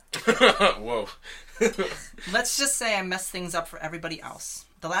scar. Whoa. Let's just say I messed things up for everybody else.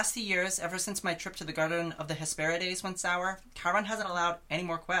 The last few years, ever since my trip to the Garden of the Hesperides went sour, Chiron hasn't allowed any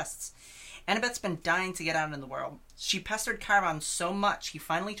more quests. Annabeth's been dying to get out in the world. She pestered Chiron so much, he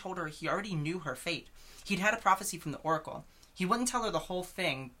finally told her he already knew her fate. He'd had a prophecy from the Oracle. He wouldn't tell her the whole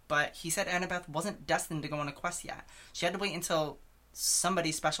thing, but he said Annabeth wasn't destined to go on a quest yet. She had to wait until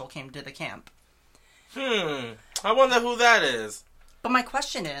somebody special came to the camp. I wonder who that is. But my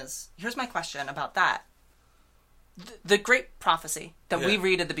question is, here's my question about that. The great prophecy that we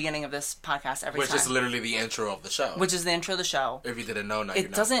read at the beginning of this podcast every time. Which is literally the intro of the show. Which is the intro of the show. If you didn't know, now you know.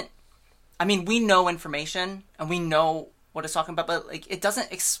 It doesn't... I mean, we know information and we know what it's talking about, but like it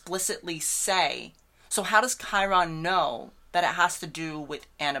doesn't explicitly say. So how does Chiron know that it has to do with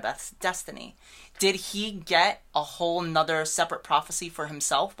Annabeth's destiny? Did he get a whole nother separate prophecy for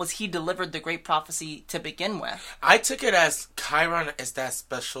himself? Was he delivered the great prophecy to begin with? I took it as Chiron is that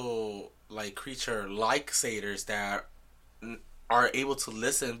special like creature like satyrs that are able to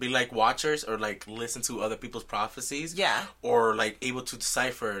listen, be like watchers, or like listen to other people's prophecies. Yeah. Or like able to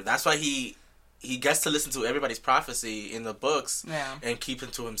decipher. That's why he gets to listen to everybody's prophecy in the books. Yeah. And keep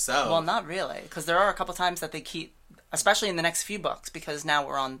it to himself. Well, not really, because there are a couple times that they keep, especially in the next few books, because now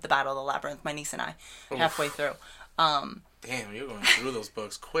we're on the Battle of the Labyrinth, my niece and I, halfway through. Damn, you're going through those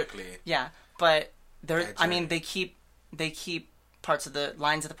books quickly. Yeah, but they keep parts of the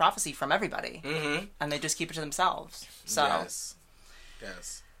lines of the prophecy from everybody, and they just keep it to themselves. So yes.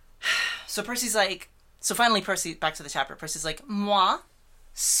 So Percy's like, finally Percy, back to the chapter. Percy's like, moi,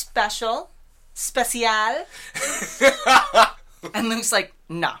 special. And Luke's like,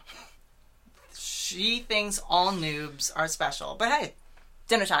 no. She thinks all noobs are special. But hey,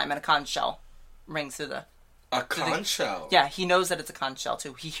 dinner time and a conch shell rings through the... A conch shell? Yeah, he knows that it's a conch shell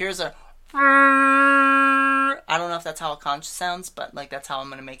too. He hears a... I don't know if that's how a conch sounds, but like that's how I'm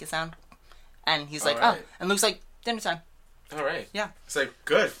going to make it sound. And he's like, oh. And Luke's like, dinner time. All right. Yeah. It's like,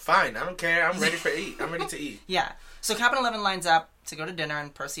 good, fine, I don't care. I'm ready I'm ready to eat. Yeah. So Captain 11 lines up to go to dinner,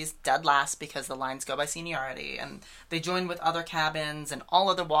 and Percy is dead last because the lines go by seniority. And they join with other cabins and all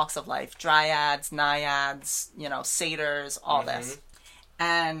other walks of life. Dryads, naiads, satyrs, all this.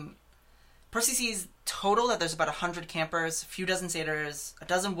 And Percy sees total that there's about 100 campers, a few dozen satyrs, a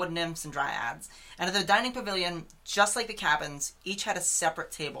dozen wood nymphs, and dryads. And at the dining pavilion, just like the cabins, each had a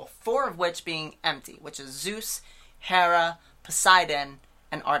separate table, 4 of which being empty, which is Zeus, Hera, Poseidon,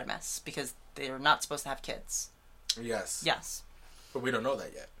 and Artemis, because they're not supposed to have kids. Yes. Yes. But we don't know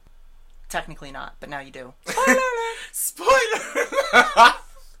that yet. Technically not, but now you do. Spoiler!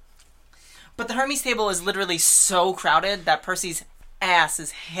 But the Hermes table is literally so crowded that Percy's ass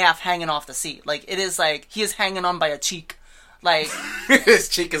is half hanging off the seat. Like, it is like, he is hanging on by a cheek. Like... His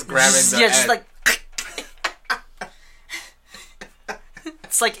cheek is grabbing the just like...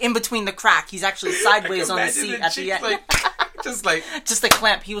 It's like in between the crack. He's actually sideways on the seat at the end. Like, just a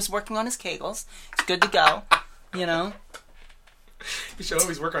clamp. He was working on his kegels. It's good to go. You should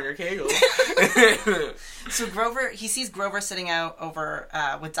always work on your kegels. So he sees Grover sitting out over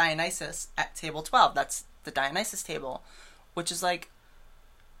with Dionysus at table 12. That's the Dionysus table, which is like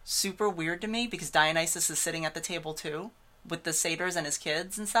super weird to me because Dionysus is sitting at the table too with the satyrs and his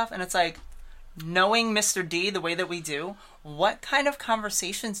kids and stuff. And it's like, knowing Mr. D the way that we do, what kind of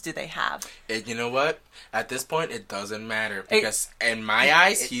conversations do they have? And you know what? At this point, it doesn't matter. Because in my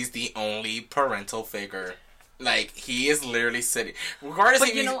eyes, he's the only parental figure. Like, he is literally sitting... Regardless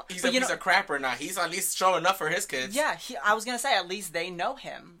if he's a piece of crap or not, he's at least showing up for his kids. Yeah, I was going to say, at least they know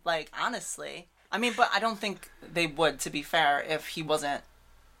him. Like, honestly. I mean, but I don't think they would, to be fair, if he wasn't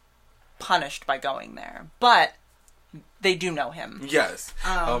punished by going there. But... they do know him. Yes.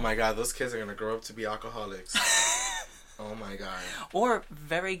 Oh my god, those kids are going to grow up to be alcoholics. Oh my god. Or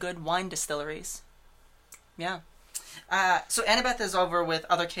very good wine distilleries. Yeah. So Annabeth is over with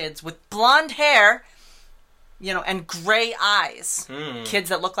other kids with blonde hair, and gray eyes. Kids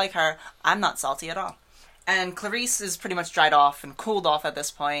that look like her. I'm not salty at all. And Clarice is pretty much dried off and cooled off at this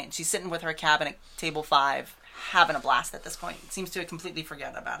point. She's sitting with her cabin at table 5, having a blast at this point. Seems to completely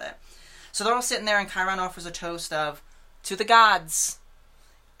forget about it. So they're all sitting there, and Chiron offers a toast of, to the gods.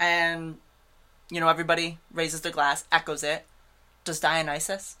 And, everybody raises their glass, echoes it. Does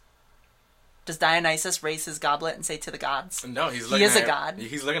Dionysus raise his goblet and say to the gods? No, he is a god.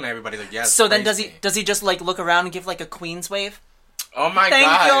 He's looking at everybody like, yes. So then does he just like look around and give like a queen's wave? Oh my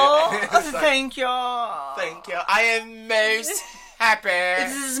god. Thank you. Thank you. I am most happy.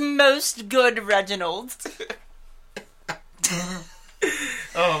 This is most good, Reginald.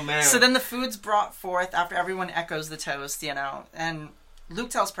 Oh man. So then the food's brought forth after everyone echoes the toast, and Luke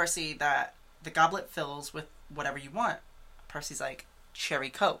tells Percy that the goblet fills with whatever you want. Percy's like, cherry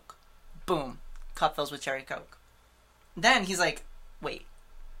Coke. Boom. Cup fills with cherry Coke. Then he's like, wait,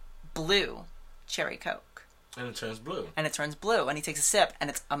 blue cherry Coke. And it turns blue. And he takes a sip, and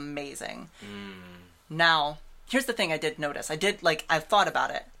it's amazing. Now, here's the thing I did notice. I thought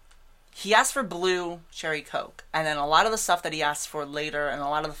about it. He asked for blue cherry Coke, and then a lot of the stuff that he asks for later and a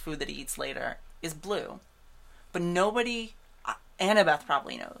lot of the food that he eats later is blue. But nobody, Annabeth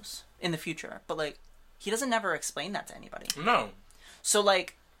probably knows in the future, but he doesn't never explain that to anybody. No. So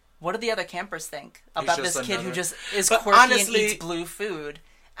what do the other campers think about this kid who just is but quirky honestly, and eats blue food?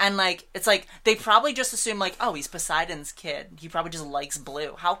 And, like, it's like, they probably just assume, like, oh, he's Poseidon's kid. He probably just likes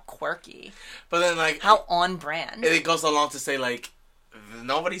blue. How quirky. But then, like... How on brand. It goes along to say, like,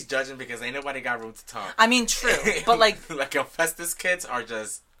 nobody's judging because ain't nobody got room to talk. I mean, true. But, like... like, Hephaestus kids are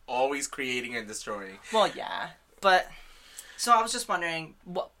just always creating and destroying. Well, yeah. But... So I was just wondering,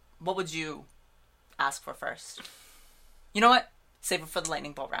 what would you ask for first? You know what? Save it for the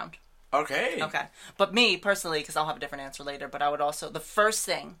lightning bolt round. Okay. Okay. But me, personally, because I'll have a different answer later, but I would also... The first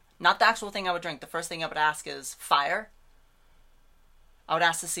thing, not the actual thing I would drink, the first thing I would ask is fire. I would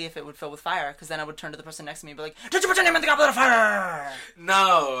ask to see if it would fill with fire, because then I would turn to the person next to me and be like, did you put your name in the goblet of fire?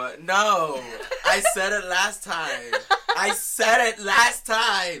 No. I said it last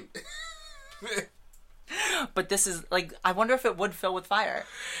time. But this is, like, I wonder if it would fill with fire.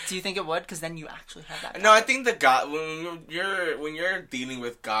 Do you think it would? Because then you actually have that. No, I think the god, when you're dealing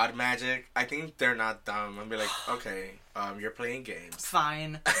with god magic, I think they're not dumb. I'll be like, okay, you're playing games.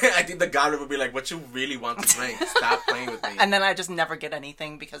 Fine. I think the god would be like, what you really want to drink? Stop playing with me. And then I just never get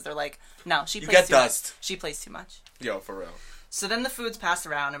anything because they're like, no, she You plays get too dust. much. She plays too much. Yo, for real. So then the food's passed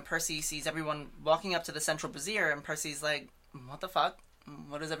around, and Percy sees everyone walking up to the central brazier, and Percy's like, what the fuck?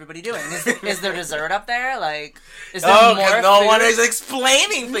 What is everybody doing? Is there dessert up there? Like, is there more because no food? one is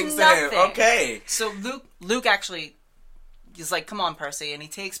explaining things to him. Nothing. Okay. So Luke actually is like, come on, Percy, and he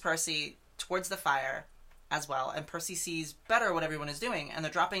takes Percy towards the fire as well, and Percy sees better what everyone is doing, and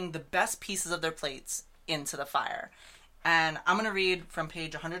they're dropping the best pieces of their plates into the fire. And I'm going to read from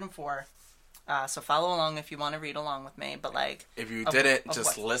page 104, so follow along if you want to read along with me, but like... If you didn't,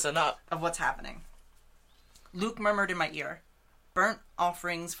 just listen up. Of what's happening. Luke murmured in my ear, burnt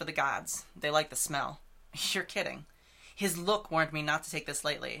offerings for the gods. They like the smell. You're kidding. His look warned me not to take this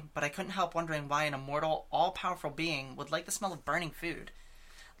lightly, but I couldn't help wondering why an immortal, all-powerful being would like the smell of burning food.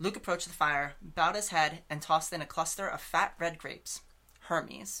 Luke approached the fire, bowed his head, and tossed in a cluster of fat red grapes.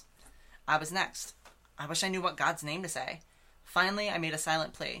 Hermes. I was next. I wish I knew what god's name to say. Finally, I made a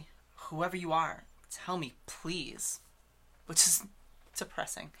silent plea. Whoever you are, tell me, please. Which is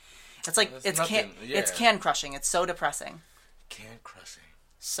depressing. It's like, it's can crushing. It's so depressing. Can crushing.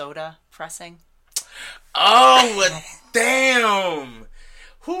 Soda pressing. Oh, damn.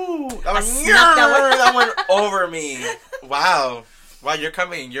 Whoo. That went over me. Wow. Wow, you're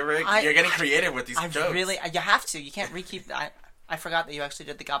coming. You're getting creative with these jokes. Really, you have to. You can't rekeep that. I forgot that you actually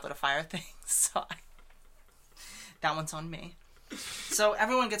did the Goblet of Fire thing, so that one's on me. So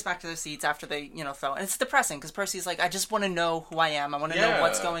everyone gets back to their seats after they, throw. And it's depressing because Percy's like, I just want to know who I am. I want to know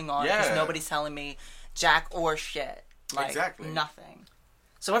what's going on because nobody's telling me jack or shit. Like, exactly. Nothing.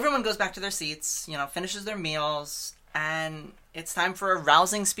 So everyone goes back to their seats, finishes their meals, and it's time for a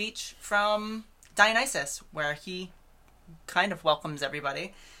rousing speech from Dionysus, where he kind of welcomes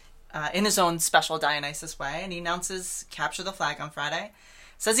everybody in his own special Dionysus way, and he announces capture the flag on Friday.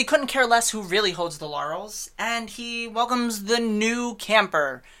 Says he couldn't care less who really holds the laurels, and he welcomes the new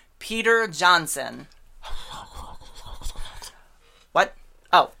camper, Peter Johnson. What?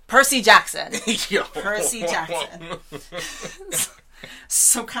 Oh, Percy Jackson. Percy Jackson.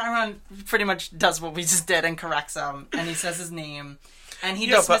 So Chiron pretty much does what we just did and corrects him, and he says his name. And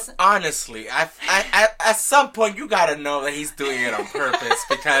he but honestly, at some point you gotta know that he's doing it on purpose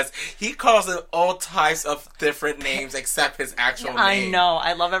because he calls it all types of different names except his actual name. I know.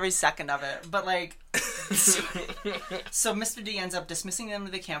 I love every second of it. But like, so Mr. D ends up dismissing them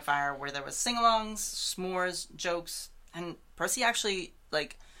to the campfire where there was sing-alongs, s'mores, jokes, and Percy actually,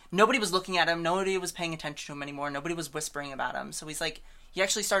 like, nobody was looking at him. Nobody was paying attention to him anymore. Nobody was whispering about him. So he's like, he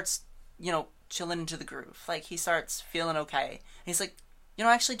actually starts, chilling into the groove. Like, he starts feeling okay. And he's like,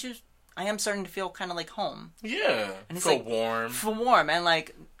 actually, too, I am starting to feel kind of like home. Yeah. And he's feel like, warm. Feel warm. And,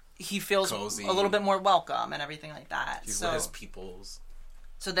 like, he feels cozy. A little bit more welcome and everything like that. He's with his peoples.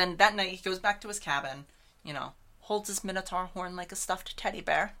 So then that night, he goes back to his cabin, holds his minotaur horn like a stuffed teddy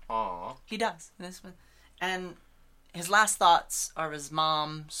bear. Aww. He does. And his last thoughts are his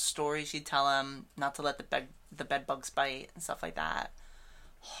mom's story she'd tell him, not to let the bed bugs bite and stuff like that.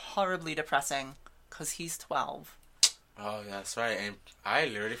 Horribly depressing, because he's 12. Oh, that's right. And I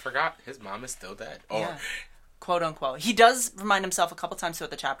literally forgot his mom is still dead. Yeah. Quote unquote. He does remind himself a couple times throughout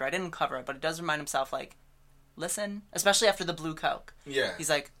the chapter. I didn't cover it, but it does remind himself, like, listen, especially after the blue Coke. Yeah. He's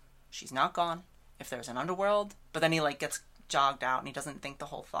like, she's not gone. If there's an underworld, but then he like gets jogged out and he doesn't think the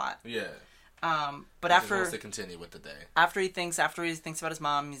whole thought. Yeah. But he after wants to continue with the day. After he thinks about his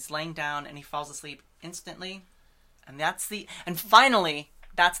mom, he's laying down and he falls asleep instantly. And finally,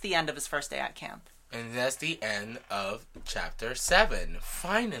 that's the end of his first day at camp. And that's the end of chapter 7.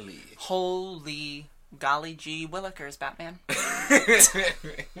 Finally. Holy golly gee willikers, Batman.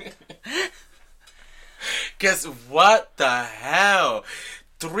 Guess what the hell?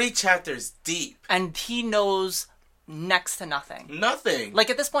 3 chapters deep. And he knows next to nothing. Nothing. Like,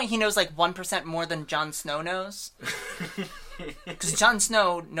 at this point, he knows, like, 1% more than Jon Snow knows. Because Jon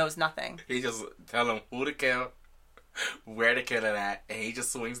Snow knows nothing. He just tell him who to kill, where to kill it at, and he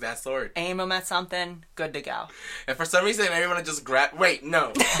just swings that sword. Aim him at something, good to go. And for some reason, everyone just grab... Wait,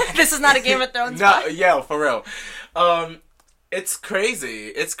 no. This is not a Game of Thrones No, fight. yeah, for real. It's crazy.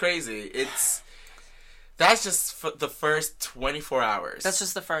 It's crazy. That's just the first 24 hours. That's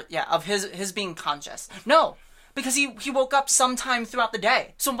just the first, of his being conscious. No, because he woke up sometime throughout the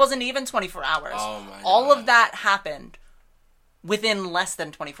day. So it wasn't even 24 hours. Oh my All God. of that happened within less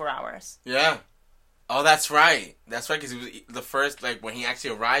than 24 hours. Yeah. Oh, that's right. That's right, because he was the first, like, when he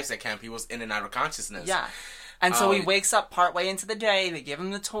actually arrives at camp, he was in and out of consciousness. Yeah. And so he wakes up partway into the day, they give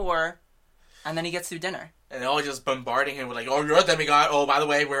him the tour, and then he gets through dinner. And they're all just bombarding him with, like, oh, you're a demigod. Oh, by the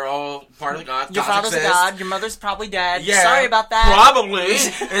way, we're all part of the gods. Your Gods father's a exist. god, your mother's probably dead. Yeah. Sorry about that. Probably.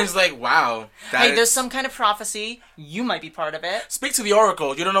 And it's like, wow. Hey, there's some kind of prophecy. You might be part of it. Speak to the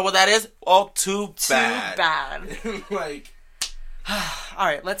oracle. You don't know what that is? Oh, too bad. Too bad. Like... All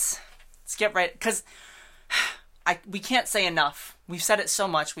right, let's get right, because we can't say enough. We've said it so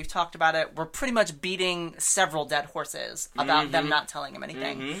much. We've talked about it. We're pretty much beating several dead horses about them not telling him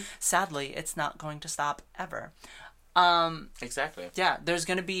anything. Sadly, it's not going to stop ever. Exactly. Yeah, there's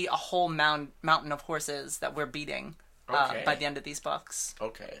going to be a whole mountain of horses that we're beating by the end of these books.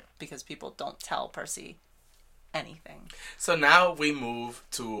 Okay. Because people don't tell Percy anything. So now we move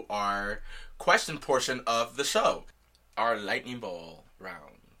to our question portion of the show. Our lightning bolt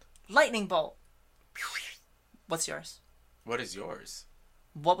round. Lightning bolt. What's yours? What is yours?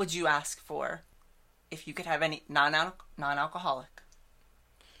 What would you ask for if you could have any non-alcoholic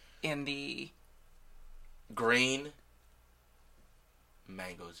in the... Green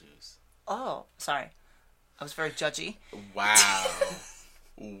mango juice. Oh, sorry. I was very judgy. Wow.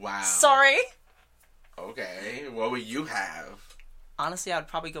 Wow. Sorry. Okay. What would you have? Honestly, I would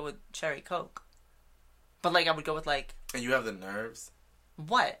probably go with cherry Coke. But, like, I would go with, like... And you have the nerves?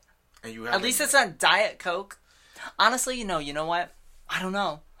 What? And you have At least it's not Diet Coke. Honestly, you know what? I don't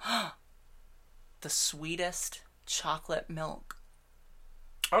know. The sweetest chocolate milk.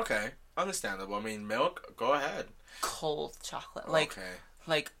 Okay. Understandable. I mean, milk, go ahead. Cold chocolate. Like, okay.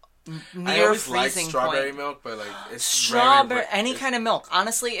 like I near always like freezing strawberry point. milk, but, like, it's Strawberry, very, any kind of milk.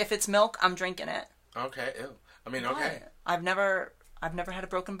 Honestly, if it's milk, I'm drinking it. Okay. Ew. I mean, okay. What? I've never had a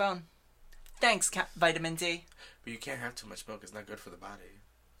broken bone. Thanks, vitamin D. But you can't have too much milk. It's not good for the body.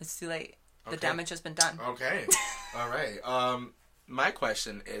 It's too late. The Okay. damage has been done. Okay. All right. My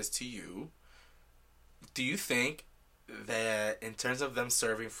question is to you. Do you think that in terms of them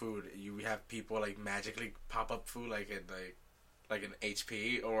serving food, you have people like magically pop up food like an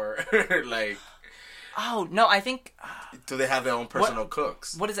HP or like? Oh no, I think. Do they have their own personal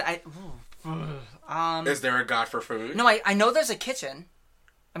cooks? What is it? Is there a god for food? No, I know there's a kitchen.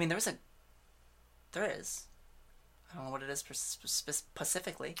 I mean, there is. I don't know what it is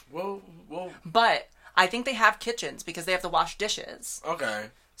specifically. Whoa. But I think they have kitchens because they have to wash dishes. Okay.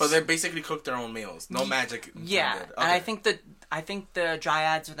 But they basically cook their own meals. No magic. Yeah, intended. and Okay. I think the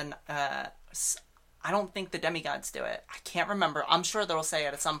dryads or the I don't think the demigods do it. I can't remember. I'm sure they'll say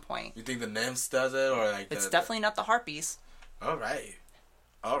it at some point. You think the nymphs does it or like? It's definitely not the harpies. All right.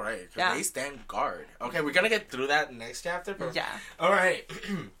 'Cause Yeah. they stand guard. Okay, we're gonna get through that next chapter. But... Yeah. All right.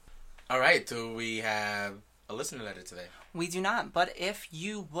 All right. Do we have a listener letter today? We do not, but if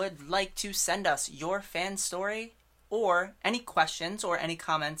you would like to send us your fan story or any questions or any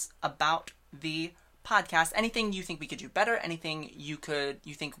comments about the podcast, anything you think we could do better, anything you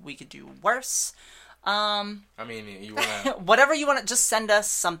think we could do worse, I mean, you wanna... whatever you want to, just send us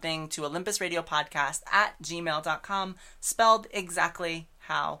something to olympusradiopodcast@gmail.com, spelled exactly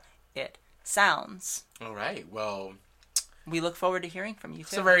how it sounds. All right. Well, We look forward to hearing from you it's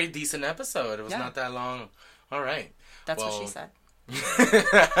too. a very decent episode. It was Yeah. not that long. All right. That's what she said.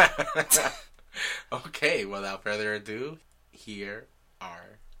 Okay, without further ado, here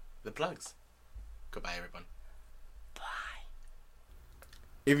are the plugs. Goodbye, everyone. Bye.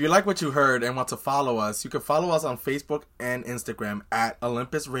 If you like what you heard and want to follow us, you can follow us on Facebook and Instagram at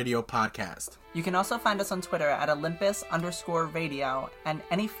Olympus Radio Podcast. You can also find us on Twitter at Olympus_radio, and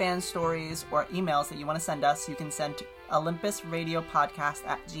any fan stories or emails that you want to send us, you can send to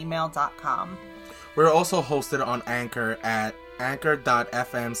olympusradiopodcast@gmail.com. We're also hosted on Anchor at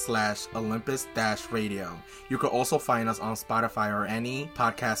anchor.fm/Olympus-radio. You can also find us on Spotify or any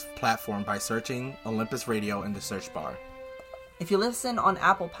podcast platform by searching Olympus Radio in the search bar. If you listen on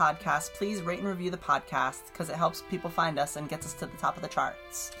Apple Podcasts, please rate and review the podcast because it helps people find us and gets us to the top of the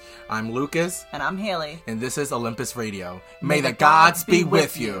charts. I'm Lucas. And I'm Haley. And this is Olympus Radio. May the gods be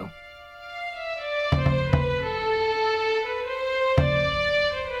with you.